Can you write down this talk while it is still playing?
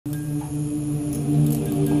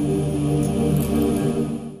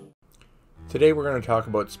Today we're going to talk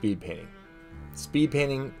about speed painting. Speed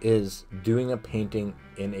painting is doing a painting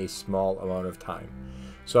in a small amount of time.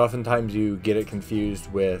 So oftentimes you get it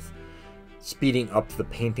confused with speeding up the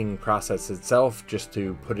painting process itself just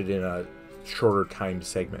to put it in a shorter time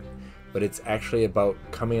segment. But it's actually about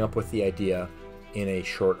coming up with the idea in a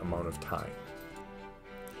short amount of time.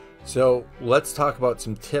 So let's talk about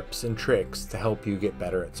some tips and tricks to help you get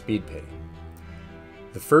better at speed painting.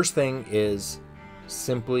 The first thing is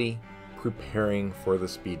simply preparing for the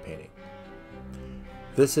speed painting.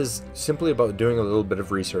 This is simply about doing a little bit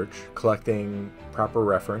of research, collecting proper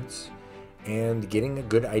reference, and getting a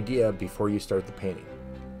good idea before you start the painting.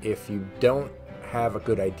 If you don't have a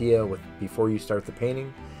good idea before you start the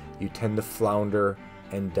painting, you tend to flounder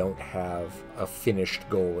and don't have a finished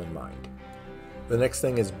goal in mind. The next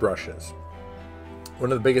thing is brushes.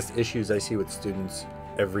 One of the biggest issues I see with students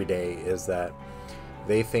every day is that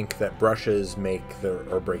they think that brushes make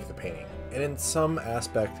or break the painting. And in some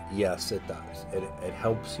aspect, yes, it does. It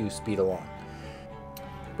helps you speed along.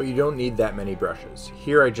 But you don't need that many brushes.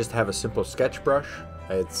 Here I just have a simple sketch brush.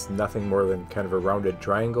 It's nothing more than kind of a rounded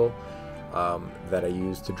triangle that I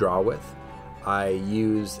use to draw with. I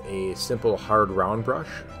use a simple hard round brush.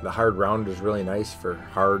 The hard round is really nice for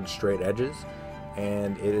hard straight edges,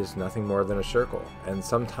 and it is nothing more than a circle. And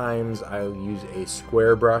sometimes I'll use a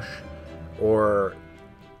square brush or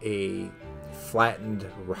a flattened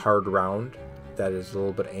hard round that is a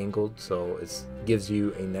little bit angled, so it gives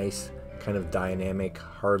you a nice kind of dynamic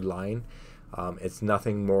hard line. It's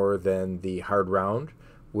nothing more than the hard round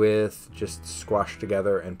with just squashed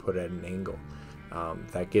together and put at an angle.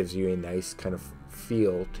 That gives you a nice kind of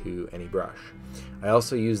feel to any brush. I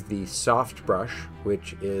also use the soft brush,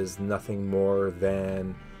 which is nothing more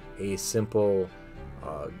than a simple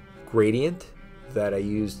gradient that I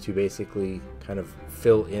use to basically kind of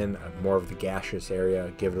fill in more of the gaseous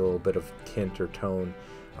area, give it a little bit of tint or tone.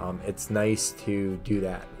 It's nice to do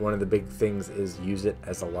that. One of the big things is use it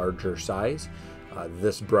as a larger size.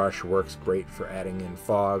 This brush works great for adding in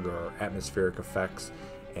fog or atmospheric effects,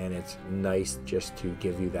 and it's nice just to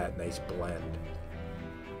give you that nice blend.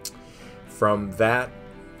 From that,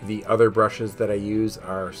 the other brushes that I use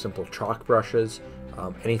are simple chalk brushes.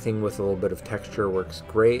 Anything with a little bit of texture works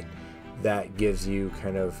great. That gives you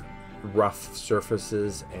kind of rough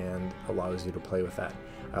surfaces and allows you to play with that.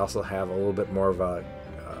 I also have a little bit more of a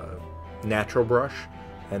natural brush,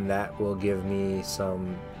 and that will give me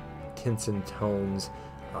some tints and tones,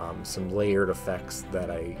 some layered effects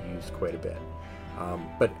that I use quite a bit.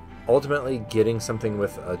 But ultimately, getting something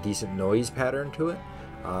with a decent noise pattern to it,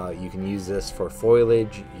 you can use this for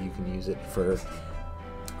foliage, you can use it for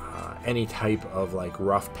any type of like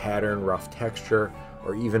rough pattern, rough texture,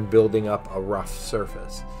 or even building up a rough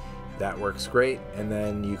surface. That works great. And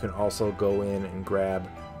then you can also go in and grab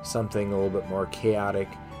something a little bit more chaotic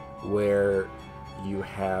where you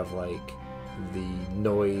have like the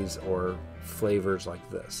noise or flavors like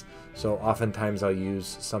this. So oftentimes I'll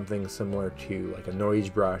use something similar to like a noise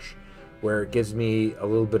brush where it gives me a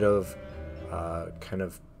little bit of kind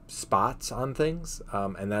of spots on things,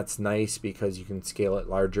 and that's nice because you can scale it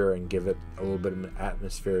larger and give it a little bit of an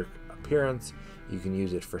atmospheric appearance. You can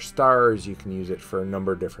use it for stars, you can use it for a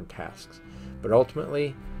number of different tasks. But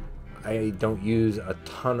ultimately, I don't use a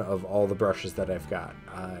ton of all the brushes that I've got.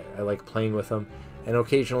 I like playing with them, and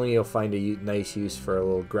occasionally you'll find a nice use for a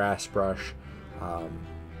little grass brush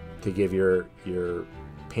to give your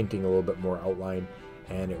painting a little bit more outline,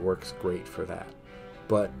 and it works great for that.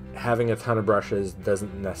 But having a ton of brushes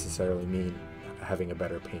doesn't necessarily mean having a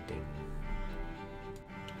better painting.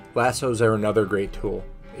 Lassos are another great tool.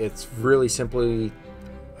 It's really simply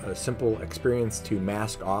a simple experience to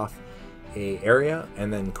mask off an area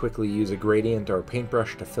and then quickly use a gradient or a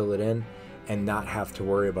paintbrush to fill it in and not have to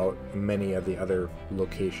worry about many of the other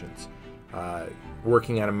locations.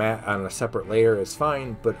 Working on a separate layer is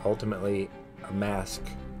fine, but ultimately a mask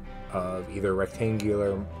of either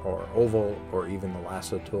rectangular or oval or even the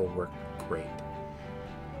lasso tool work great.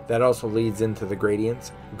 That also leads into the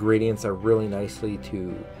gradients. Gradients are really nicely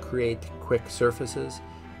to create quick surfaces,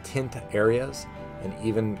 tint areas, and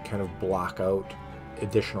even kind of block out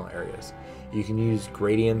additional areas. You can use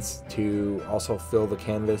gradients to also fill the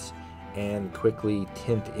canvas and quickly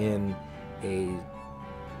tint in a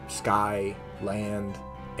sky, land,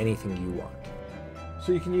 anything you want.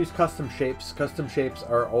 So you can use custom shapes. Custom shapes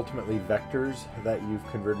are ultimately vectors that you've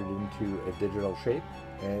converted into a digital shape,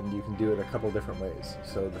 and you can do it a couple different ways.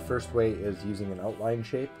 So the first way is using an outline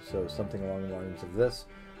shape, so something along the lines of this,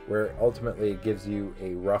 where ultimately it gives you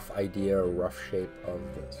a rough idea or rough shape of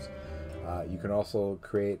this. You can also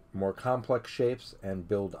create more complex shapes and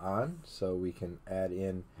build on, so we can add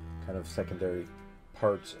in kind of secondary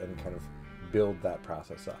parts and kind of build that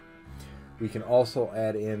process up. We can also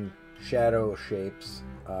add in shadow shapes,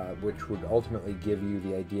 which would ultimately give you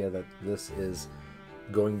the idea that this is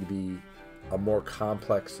going to be a more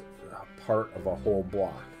complex part of a whole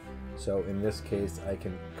block. So in this case, I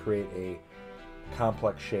can create a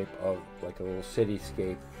complex shape of like a little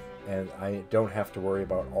cityscape, and I don't have to worry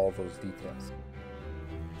about all those details.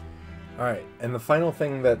 Alright, and the final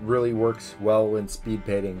thing that really works well in speed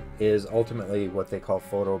painting is ultimately what they call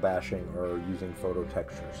photo bashing, or using photo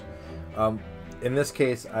textures. In this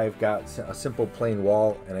case, I've got a simple plain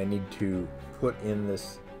wall and I need to put in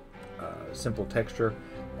this simple texture.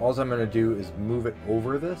 All I'm going to do is move it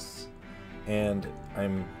over this, and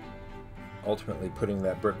I'm ultimately putting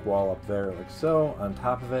that brick wall up there like so on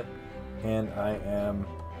top of it, and I am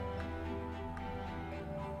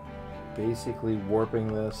basically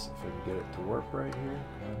warping this. If I can get it to warp right here.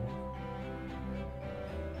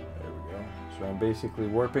 There we go. So I'm basically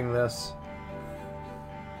warping this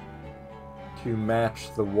to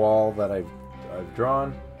match the wall that I've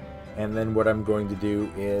drawn, and then what I'm going to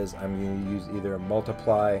do is I'm going to use either a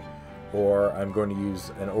multiply, or I'm going to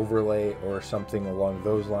use an overlay or something along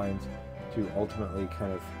those lines to ultimately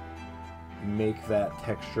kind of make that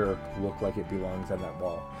texture look like it belongs on that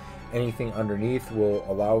wall. Anything underneath will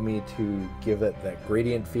allow me to give it that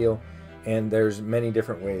gradient feel, and there's many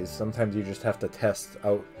different ways. Sometimes you just have to test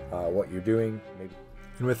out what you're doing.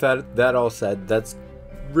 And with that all said, that's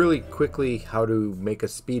really quickly how to make a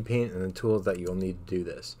speed paint and the tools that you'll need to do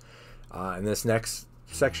this. In this next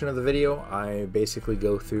section of the video, I basically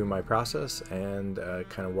go through my process and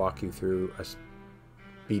kind of walk you through a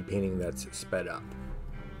speed painting that's sped up.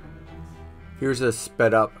 Here's a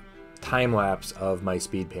sped up time lapse of my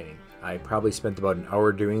speed painting. I probably spent about an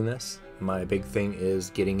hour doing this. My big thing is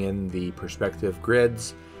getting in the perspective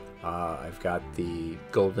grids. I've got the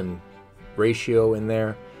golden ratio in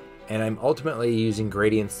there, and I'm ultimately using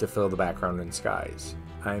gradients to fill the background and skies.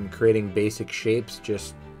 I'm creating basic shapes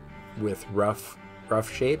just with rough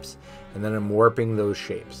shapes, and then I'm warping those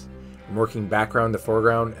shapes. I'm working background to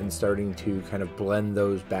foreground and starting to kind of blend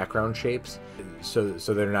those background shapes so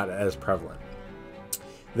they're not as prevalent.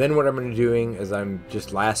 Then what I'm going to be doing is I'm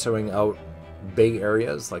just lassoing out big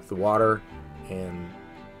areas like the water and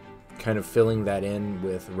kind of filling that in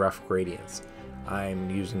with rough gradients. I'm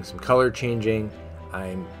using some color changing.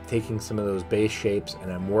 I'm taking some of those base shapes and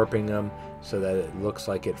I'm warping them so that it looks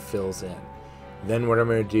like it fills in. Then what I'm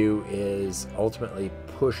going to do is ultimately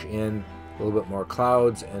push in a little bit more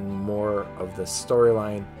clouds and more of the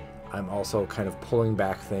storyline. I'm also kind of pulling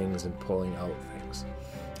back things and pulling out things.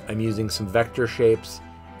 I'm using some vector shapes,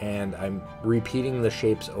 and I'm repeating the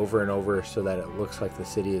shapes over and over so that it looks like the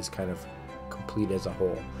city is kind of complete as a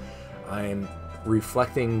whole. I'm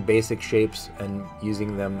reflecting basic shapes and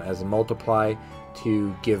using them as a multiply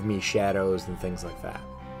to give me shadows and things like that.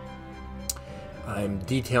 I'm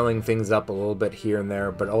detailing things up a little bit here and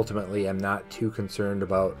there, but ultimately I'm not too concerned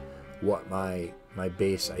about what my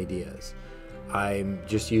base idea is. I'm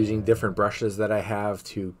just using different brushes that I have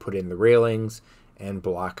to put in the railings and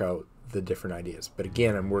block out the different ideas. But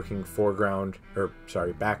again, I'm working background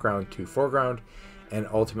to foreground, and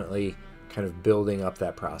ultimately kind of building up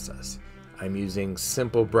that process. I'm using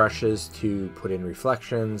simple brushes to put in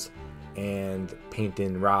reflections and paint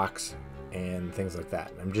in rocks and things like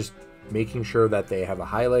that. I'm just making sure that they have a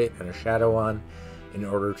highlight and a shadow on in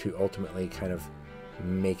order to ultimately kind of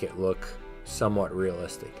make it look somewhat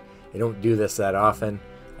realistic. I don't do this that often.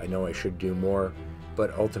 I know I should do more,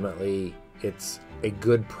 but ultimately it's a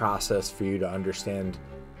good process for you to understand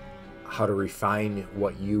how to refine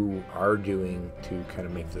what you are doing to kind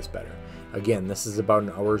of make this better. Again, this is about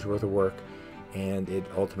an hour's worth of work, and it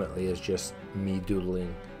ultimately is just me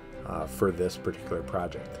doodling for this particular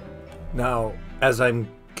project. Now, as I'm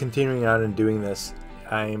continuing on and doing this,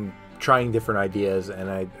 I'm trying different ideas, and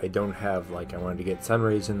I don't have, like, I wanted to get sun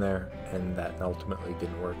rays in there, and that ultimately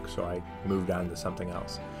didn't work, so I moved on to something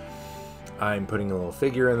else. I'm putting a little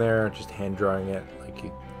figure in there, just hand drawing it,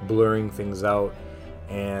 like blurring things out,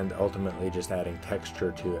 and ultimately just adding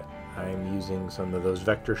texture to it. I'm using some of those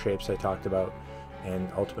vector shapes I talked about and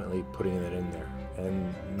ultimately putting it in there.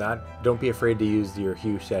 And don't be afraid to use your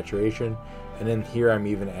hue saturation. And then here I'm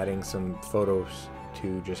even adding some photos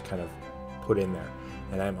to just kind of put in there.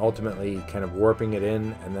 And I'm ultimately kind of warping it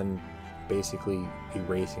in and then basically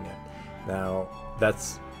erasing it. Now,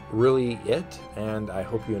 that's really it, and I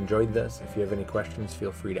hope you enjoyed this. If you have any questions,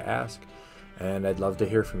 feel free to ask, and I'd love to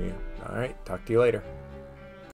hear from you. All right, talk to you later.